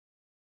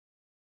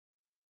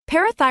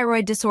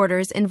Parathyroid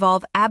disorders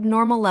involve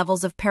abnormal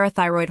levels of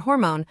parathyroid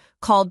hormone,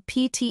 called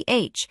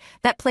PTH,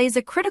 that plays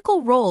a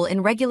critical role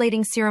in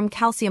regulating serum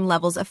calcium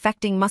levels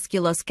affecting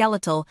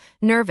musculoskeletal,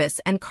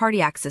 nervous, and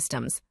cardiac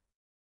systems.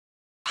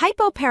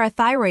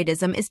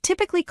 Hypoparathyroidism is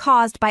typically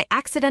caused by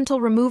accidental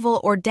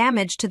removal or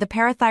damage to the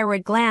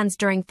parathyroid glands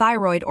during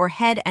thyroid or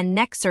head and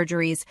neck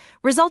surgeries,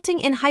 resulting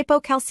in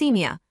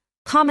hypocalcemia.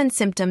 Common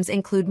symptoms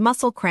include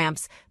muscle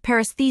cramps,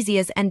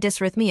 paresthesias, and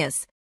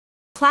dysrhythmias.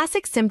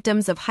 Classic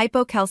symptoms of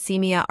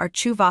hypocalcemia are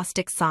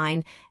Chuvostic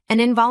sign,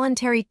 an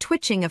involuntary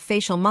twitching of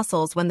facial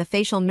muscles when the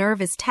facial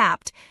nerve is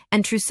tapped,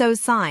 and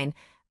Trousseau's sign,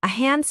 a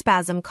hand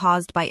spasm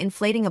caused by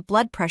inflating a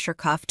blood pressure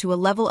cuff to a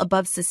level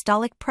above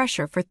systolic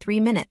pressure for 3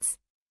 minutes.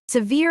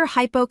 Severe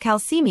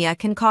hypocalcemia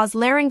can cause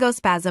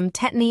laryngospasm,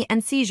 tetany,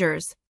 and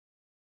seizures.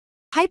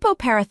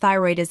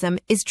 Hypoparathyroidism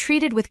is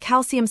treated with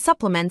calcium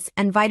supplements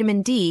and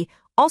vitamin D,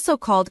 also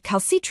called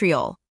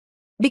calcitriol.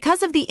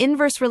 Because of the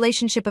inverse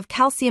relationship of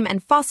calcium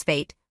and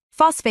phosphate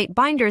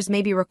binders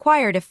may be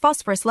required if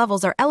phosphorus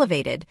levels are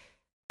elevated.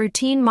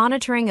 Routine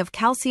monitoring of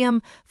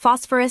calcium,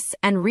 phosphorus,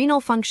 and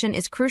renal function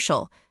is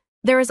crucial.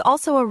 There is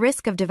also a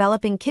risk of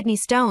developing kidney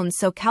stones,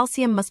 so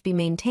calcium must be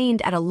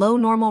maintained at a low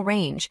normal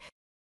range.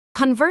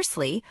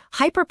 Conversely,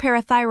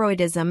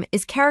 hyperparathyroidism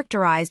is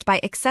characterized by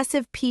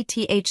excessive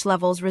PTH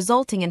levels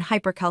resulting in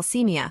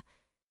hypercalcemia.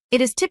 It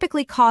is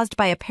typically caused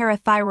by a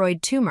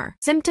parathyroid tumor.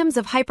 Symptoms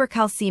of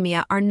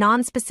hypercalcemia are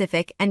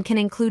nonspecific and can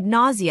include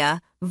nausea,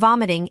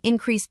 vomiting,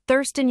 increased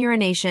thirst and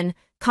urination,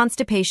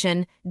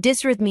 constipation,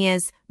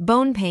 dysrhythmias,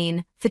 bone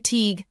pain,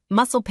 fatigue,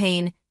 muscle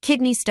pain,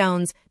 kidney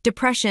stones,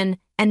 depression,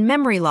 and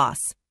memory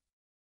loss.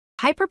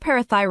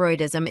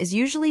 Hyperparathyroidism is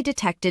usually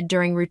detected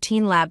during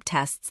routine lab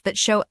tests that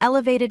show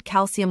elevated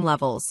calcium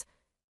levels.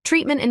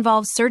 Treatment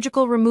involves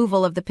surgical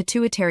removal of the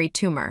pituitary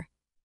tumor.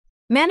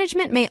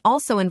 Management may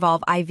also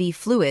involve IV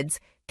fluids,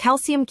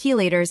 calcium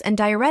chelators, and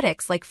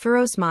diuretics like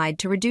furosemide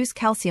to reduce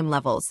calcium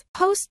levels.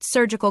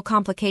 Post-surgical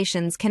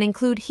complications can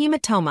include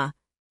hematoma,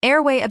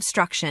 airway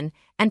obstruction,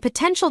 and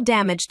potential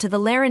damage to the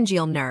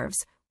laryngeal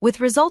nerves, with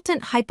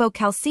resultant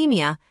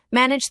hypocalcemia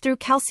managed through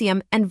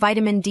calcium and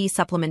vitamin D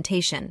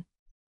supplementation.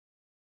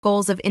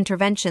 Goals of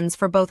interventions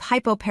for both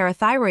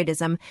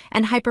hypoparathyroidism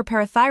and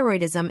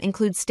hyperparathyroidism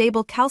include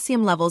stable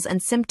calcium levels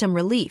and symptom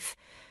relief.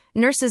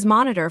 Nurses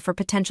monitor for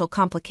potential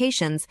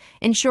complications,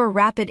 ensure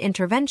rapid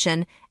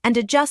intervention, and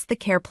adjust the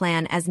care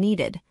plan as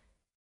needed.